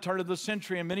around the turn of the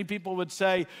century. And many people would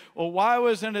say, well, why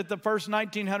wasn't it the first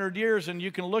 1900 years? And you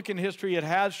can look in history, it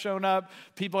has shown up.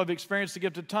 People have experienced the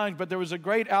gift of tongues, but there was a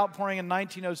great outpouring in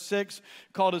 1906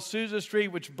 called Azusa Street,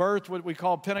 which birthed what we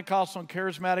call Pentecostal and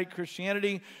charismatic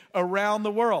Christianity around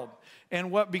the world. And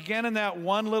what began in that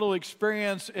one little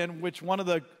experience, in which one of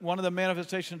the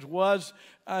manifestations was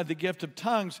the gift of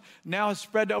tongues, now has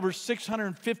spread to over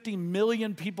 650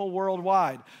 million people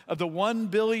worldwide. Of the 1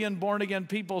 billion born-again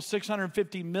people,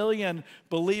 650 million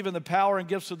believe in the power and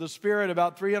gifts of the Spirit.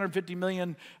 About 350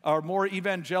 million are more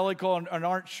evangelical and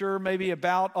aren't sure maybe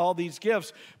about all these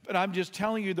gifts. But I'm just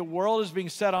telling you, the world is being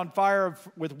set on fire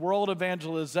with world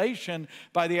evangelization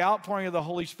by the outpouring of the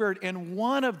Holy Spirit. And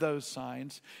one of those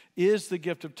signs is the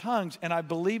gift of tongues. And I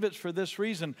believe it's for this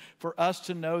reason, for us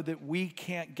to know that we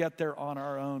can't get there on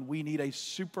our own. We need a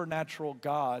supernatural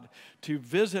God to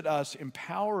visit us,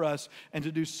 empower us, and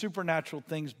to do supernatural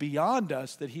things beyond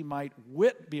us, that He might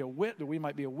we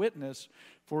might be a witness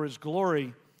for His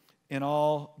glory in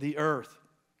all the earth.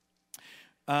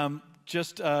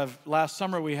 Just last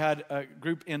summer, we had a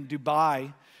group in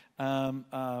Dubai,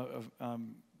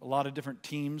 a lot of different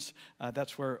teams.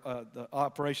 That's where the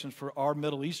operations for our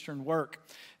Middle Eastern work.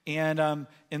 And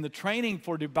in the training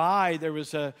for Dubai, there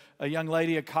was a young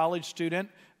lady, a college student,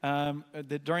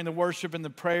 that during the worship and the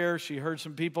prayer, she heard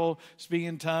some people speaking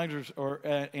in tongues,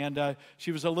 and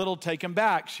she was a little taken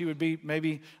back. She would be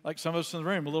maybe like some of us in the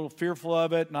room, a little fearful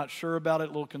of it, not sure about it, a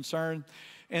little concerned.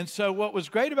 And so what was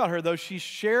great about her, though, she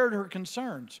shared her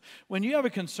concerns. When you have a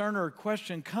concern or a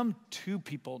question, come to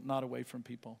people, not away from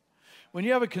people. When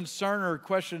you have a concern or a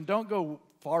question, don't go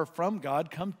far from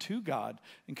God, come to God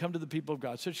and come to the people of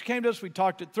God. So she came to us, we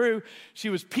talked it through. She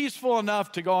was peaceful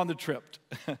enough to go on the trip.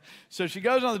 So she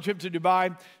goes on the trip to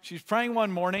Dubai. She's praying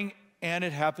one morning, and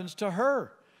it happens to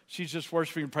her. She's just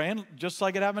worshiping and praying, just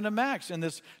like it happened to Max. And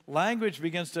this language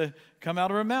begins to come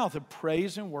out of her mouth of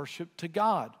praise and worship to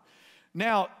God.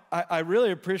 Now, I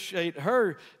really appreciate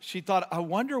her. She thought, I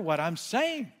wonder what I'm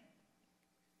saying,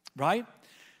 right?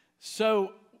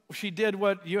 So she did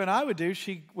what you and I would do.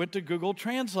 She went to Google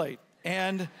Translate.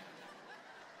 And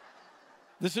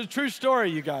this is a true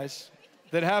story, you guys,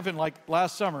 that happened like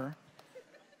last summer.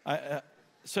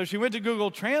 So she went to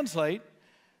Google Translate,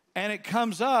 and it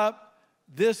comes up,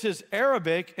 this is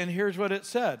Arabic, and here's what it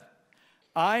said.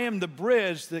 I am the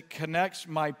bridge that connects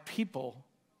my people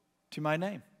to my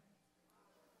name.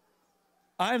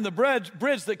 I am the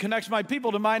bridge that connects my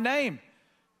people to my name.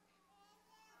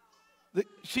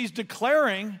 She's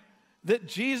declaring that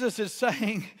Jesus is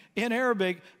saying in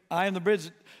Arabic, I am the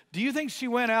bridge. Do you think she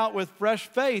went out with fresh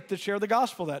faith to share the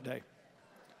gospel that day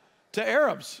to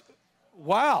Arabs?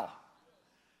 Wow.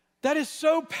 That is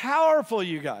so powerful,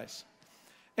 you guys.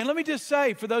 And let me just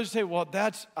say, for those who say, well,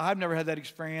 I've never had that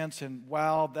experience, and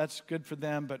wow, that's good for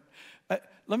them, but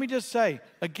let me just say,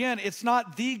 again, it's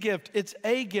not the gift, it's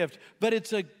a gift, but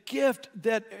it's a gift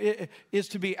that is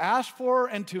to be asked for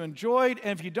and to enjoyed.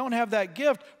 And if you don't have that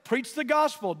gift, preach the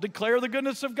gospel, declare the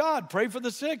goodness of God, pray for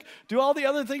the sick, do all the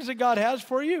other things that God has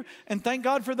for you, and thank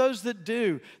God for those that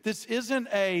do. This isn't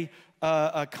a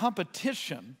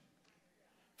competition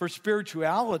for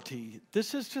spirituality.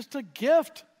 This is just a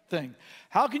gift thing.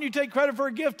 How can you take credit for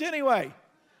a gift anyway?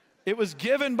 It was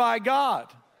given by God.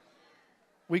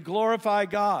 We glorify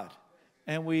God,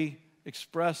 and we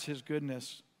express His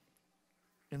goodness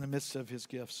in the midst of His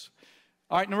gifts.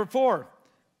 All right, number 4,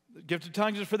 the gift of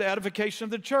tongues is for the edification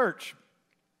of the church.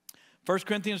 1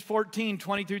 Corinthians 14,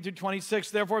 23 through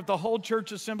 26, therefore, if the whole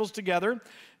church assembles together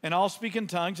and all speak in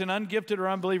tongues and ungifted or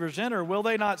unbelievers enter, will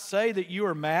they not say that you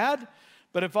are mad?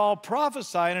 But if all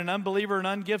prophesy and an unbeliever and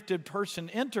ungifted person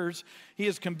enters, he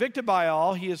is convicted by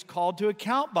all, he is called to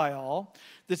account by all.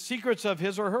 The secrets of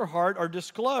his or her heart are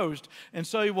disclosed, and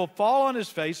so he will fall on his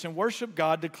face and worship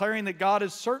God, declaring that God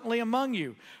is certainly among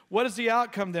you. What is the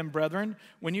outcome then, brethren?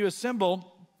 When you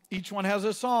assemble, each one has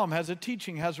a psalm, has a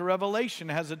teaching, has a revelation,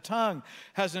 has a tongue,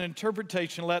 has an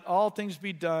interpretation. Let all things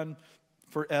be done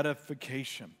for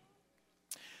edification.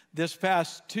 This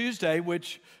past Tuesday,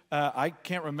 which I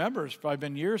can't remember, it's probably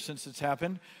been years since it's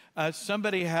happened,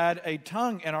 somebody had a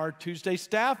tongue in our Tuesday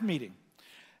staff meeting.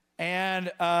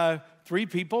 And 3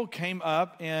 people came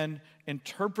up and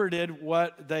interpreted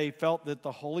what they felt that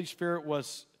the Holy Spirit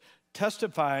was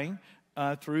testifying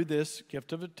through this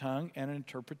gift of a tongue and an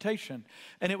interpretation.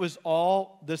 And it was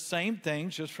all the same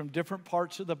things, just from different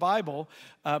parts of the Bible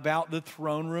about the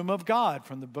throne room of God,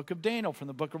 from the book of Daniel, from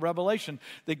the book of Revelation,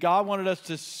 that God wanted us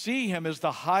to see him as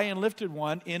the high and lifted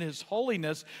one in his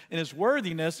holiness, in his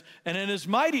worthiness, and in his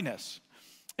mightiness.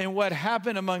 And what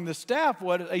happened among the staff,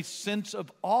 what a sense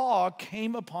of awe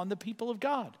came upon the people of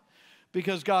God.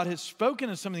 Because God has spoken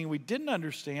in something we didn't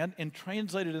understand and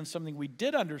translated in something we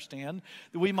did understand,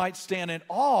 that we might stand in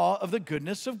awe of the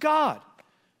goodness of God.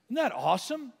 Isn't that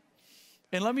awesome?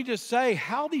 And let me just say,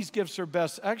 how these gifts are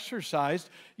best exercised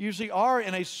usually are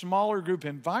in a smaller group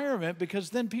environment, because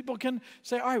then people can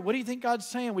say, all right, what do you think God's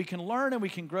saying? We can learn and we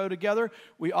can grow together.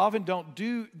 We often don't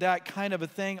do that kind of a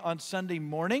thing on Sunday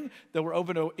morning, that we're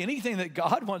open to anything that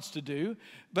God wants to do.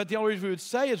 But the only reason we would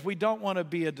say is we don't want to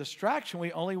be a distraction.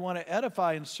 We only want to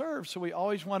edify and serve. So we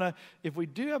always want to, if we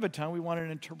do have a tongue, we want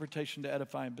an interpretation to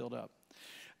edify and build up.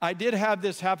 I did have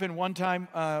this happen one time,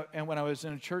 and when I was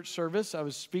in a church service, I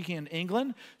was speaking in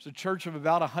England. It's a church of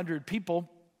about 100 people,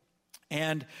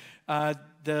 and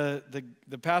the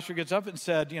pastor gets up and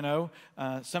said, you know,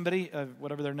 somebody,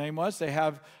 whatever their name was, they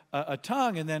have a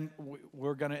tongue, and then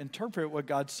we're going to interpret what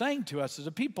God's saying to us as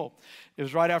a people. It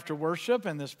was right after worship,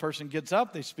 and this person gets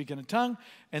up, they speak in a tongue,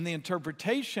 and the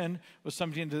interpretation was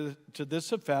something to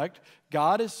this effect.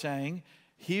 God is saying,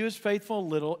 he who is faithful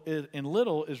in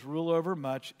little is ruler over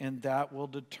much, and that will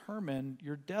determine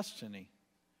your destiny.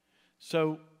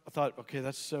 So I thought, okay,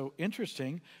 that's so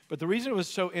interesting. But the reason it was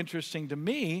so interesting to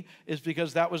me is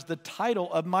because that was the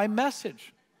title of my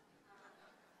message.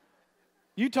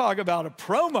 You talk about a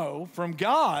promo from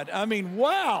God. I mean,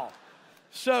 wow.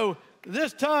 So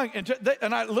this tongue,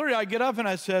 and I get up and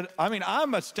I said,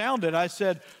 I'm astounded. I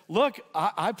said, look,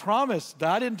 I promise that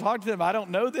I didn't talk to them. I don't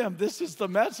know them. This is the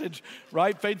message,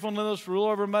 right? Faithfulness, rule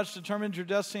over much, determines your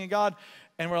destiny in God.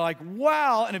 And we're like,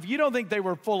 wow. And if you don't think they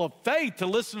were full of faith to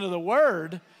listen to the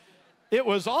word, it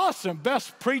was awesome.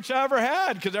 Best preach I ever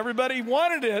had, because everybody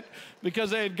wanted it because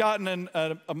they had gotten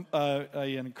an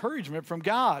encouragement from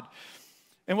God.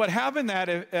 And what happened that,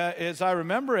 as I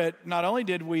remember it, not only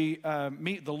did we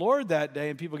meet the Lord that day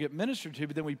and people get ministered to,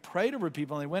 but then we prayed over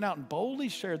people and they went out and boldly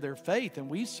shared their faith. And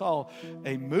we saw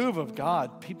a move of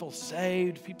God, people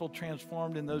saved, people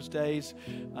transformed in those days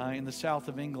in the south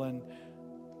of England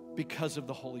because of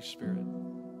the Holy Spirit.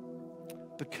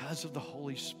 Because of the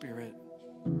Holy Spirit.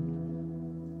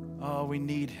 Oh, we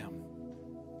need him.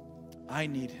 I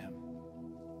need him.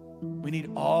 We need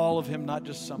all of him, not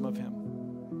just some of him.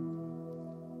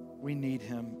 We need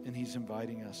him, and he's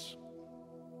inviting us.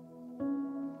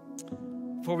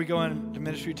 Before we go into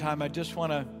ministry time, I just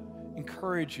want to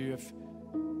encourage you,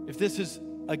 if this is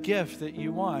a gift that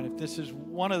you want, if this is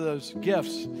one of those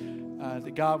gifts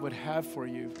that God would have for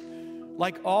you,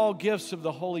 like all gifts of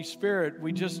the Holy Spirit,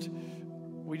 we just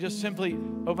simply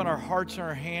open our hearts and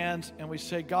our hands and we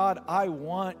say, God, I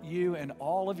want you and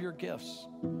all of your gifts.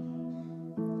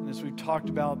 And as we've talked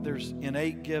about, there's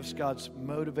innate gifts, God's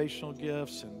motivational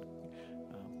gifts and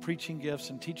preaching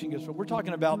gifts and teaching gifts, but we're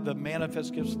talking about the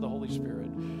manifest gifts of the Holy Spirit.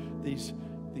 These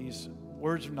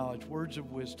words of knowledge, words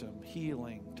of wisdom,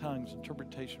 healing, tongues,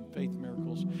 interpretation, faith,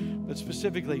 miracles. But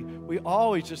specifically, we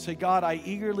always just say, God, I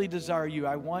eagerly desire you.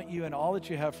 I want you and all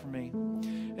that you have for me.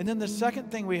 And then the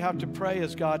second thing we have to pray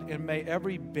is, God, and may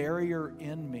every barrier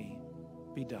in me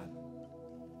be done.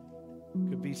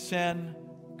 Could be sin,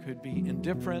 could be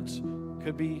indifference,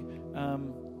 could be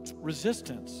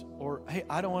resistance, or, hey,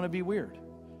 I don't want to be weird.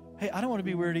 Hey, I don't want to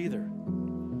be weird either.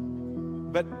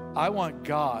 But I want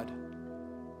God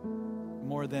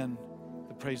more than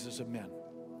the praises of men.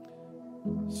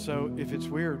 So if it's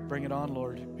weird, bring it on,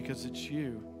 Lord, because it's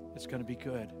you. It's going to be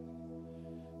good.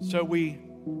 So we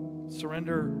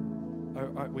surrender,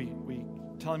 we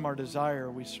tell him our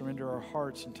desire, we surrender our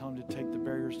hearts and tell him to take the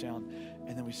barriers down.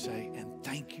 And then we say, and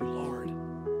thank you, Lord.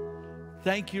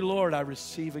 Thank you, Lord. I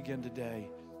receive again today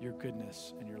your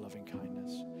goodness and your loving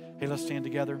kindness. Hey, let's stand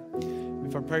together.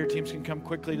 If our prayer teams can come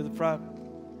quickly to the front.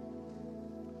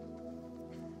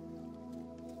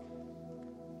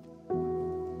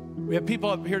 We have people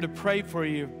up here to pray for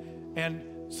you.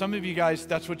 And some of you guys,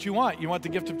 that's what you want. You want the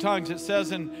gift of tongues. It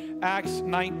says in Acts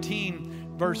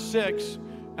 19, verse 6,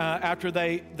 after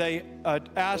they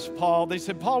asked Paul, they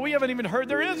said, Paul, we haven't even heard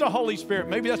there is a Holy Spirit.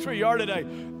 Maybe that's where you are today.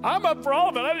 I'm up for all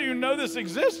of it. I didn't even know this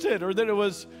existed or that it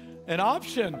was an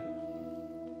option.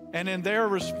 And in their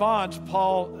response,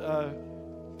 Paul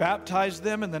baptized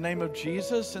them in the name of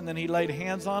Jesus, and then he laid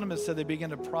hands on them and said they began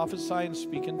to prophesy and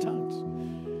speak in tongues.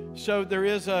 So there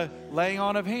is a laying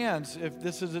on of hands if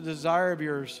this is a desire of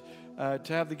yours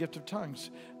to have the gift of tongues.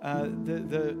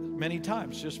 Many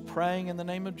times, just praying in the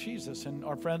name of Jesus. And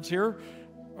our friends here,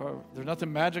 there's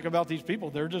nothing magic about these people.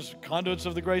 They're just conduits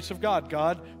of the grace of God.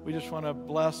 God, we just want to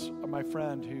bless my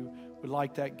friend who would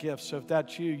like that gift. So if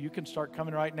that's you, you can start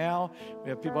coming right now. We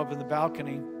have people up in the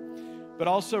balcony. But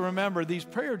also remember, these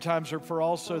prayer times are for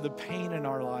also the pain in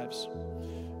our lives.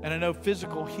 And I know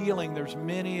physical healing, there's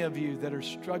many of you that are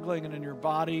struggling in your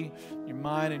body, your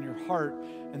mind, and your heart.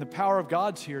 And the power of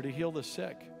God's here to heal the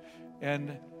sick.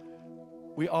 And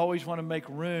we always want to make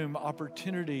room,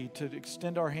 opportunity to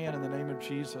extend our hand in the name of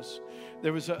Jesus.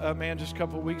 There was a man just a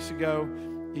couple of weeks ago.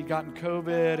 He'd gotten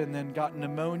COVID and then got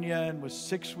pneumonia and was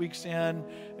 6 weeks in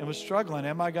and was struggling.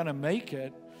 Am I going to make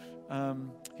it?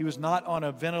 He was not on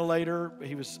a ventilator.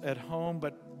 He was at home,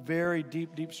 but very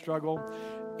deep, deep struggle.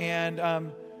 And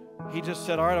he just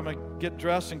said, all right, I'm going to get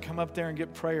dressed and come up there and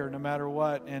get prayer no matter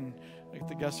what. And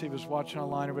I guess he was watching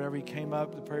online or whatever. He came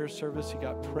up, the prayer service. He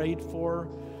got prayed for,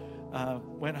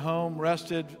 went home,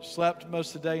 rested, slept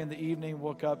most of the day. In the evening,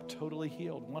 woke up totally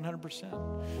healed,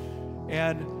 100%.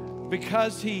 And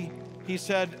because he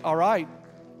said, all right,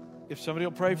 if somebody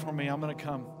will pray for me, I'm going to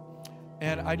come.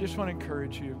 And I just want to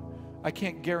encourage you. I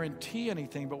can't guarantee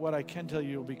anything, but what I can tell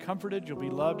you, you'll be comforted, you'll be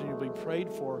loved, and you'll be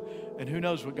prayed for. And who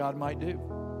knows what God might do.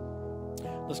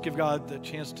 Let's give God the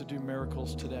chance to do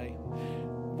miracles today.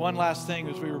 One last thing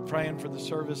as we were praying for the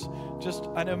service,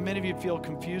 I know many of you feel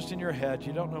confused in your head.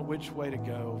 You don't know which way to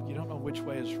go. You don't know which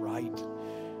way is right.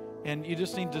 And you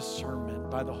just need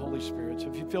discernment by the Holy Spirit. So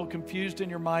if you feel confused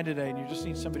in your mind today and you just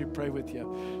need somebody to pray with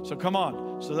you. So come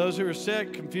on. So those who are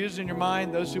sick, confused in your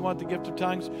mind, those who want the gift of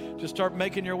tongues, just start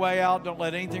making your way out. Don't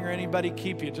let anything or anybody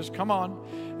keep you. Just come on.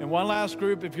 And one last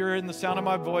group, if you're in the sound of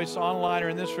my voice online or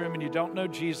in this room and you don't know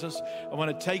Jesus, I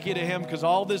want to take you to him because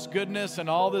all this goodness and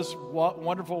all this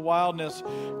wonderful wildness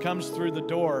comes through the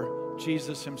door,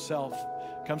 Jesus himself.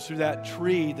 Comes through that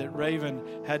tree that Raven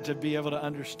had to be able to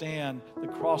understand, the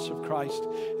cross of Christ.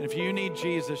 And if you need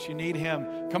Jesus, you need him.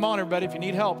 Come on, everybody. If you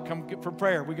need help, come get for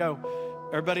prayer. We go.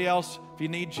 Everybody else, if you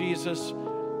need Jesus,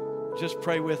 just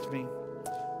pray with me.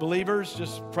 Believers,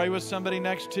 just pray with somebody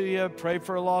next to you. Pray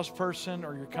for a lost person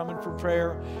or you're coming for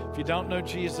prayer. If you don't know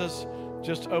Jesus,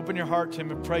 just open your heart to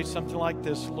him and pray something like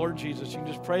this. Lord Jesus, you can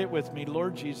just pray it with me.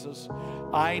 Lord Jesus,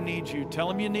 I need you. Tell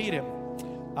him you need him.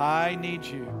 I need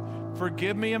you.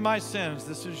 Forgive me of my sins.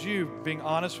 This is you being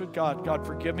honest with God. God,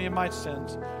 forgive me of my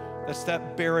sins. That's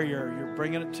that barrier. You're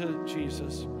bringing it to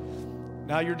Jesus.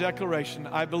 Now your declaration.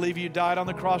 I believe you died on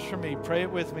the cross for me. Pray it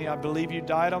with me. I believe you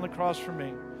died on the cross for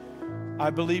me. I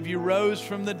believe you rose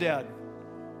from the dead.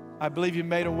 I believe you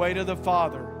made a way to the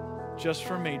Father just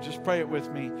for me. Just pray it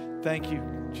with me. Thank you,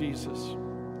 Jesus.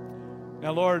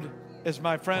 Now, Lord, as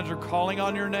my friends are calling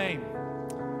on your name,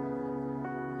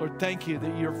 Lord, thank you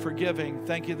that you're forgiving.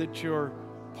 Thank you that you're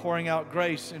pouring out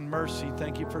grace and mercy.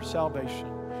 Thank you for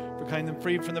salvation. Proclaim them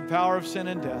free from the power of sin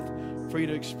and death, free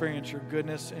to experience your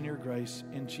goodness and your grace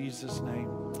in Jesus' name.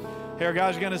 Here,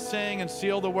 guys, are going to sing and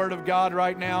seal the word of God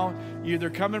right now. You're either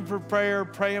coming for prayer,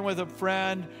 praying with a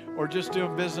friend, or just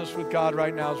doing business with God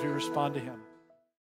right now as we respond to him.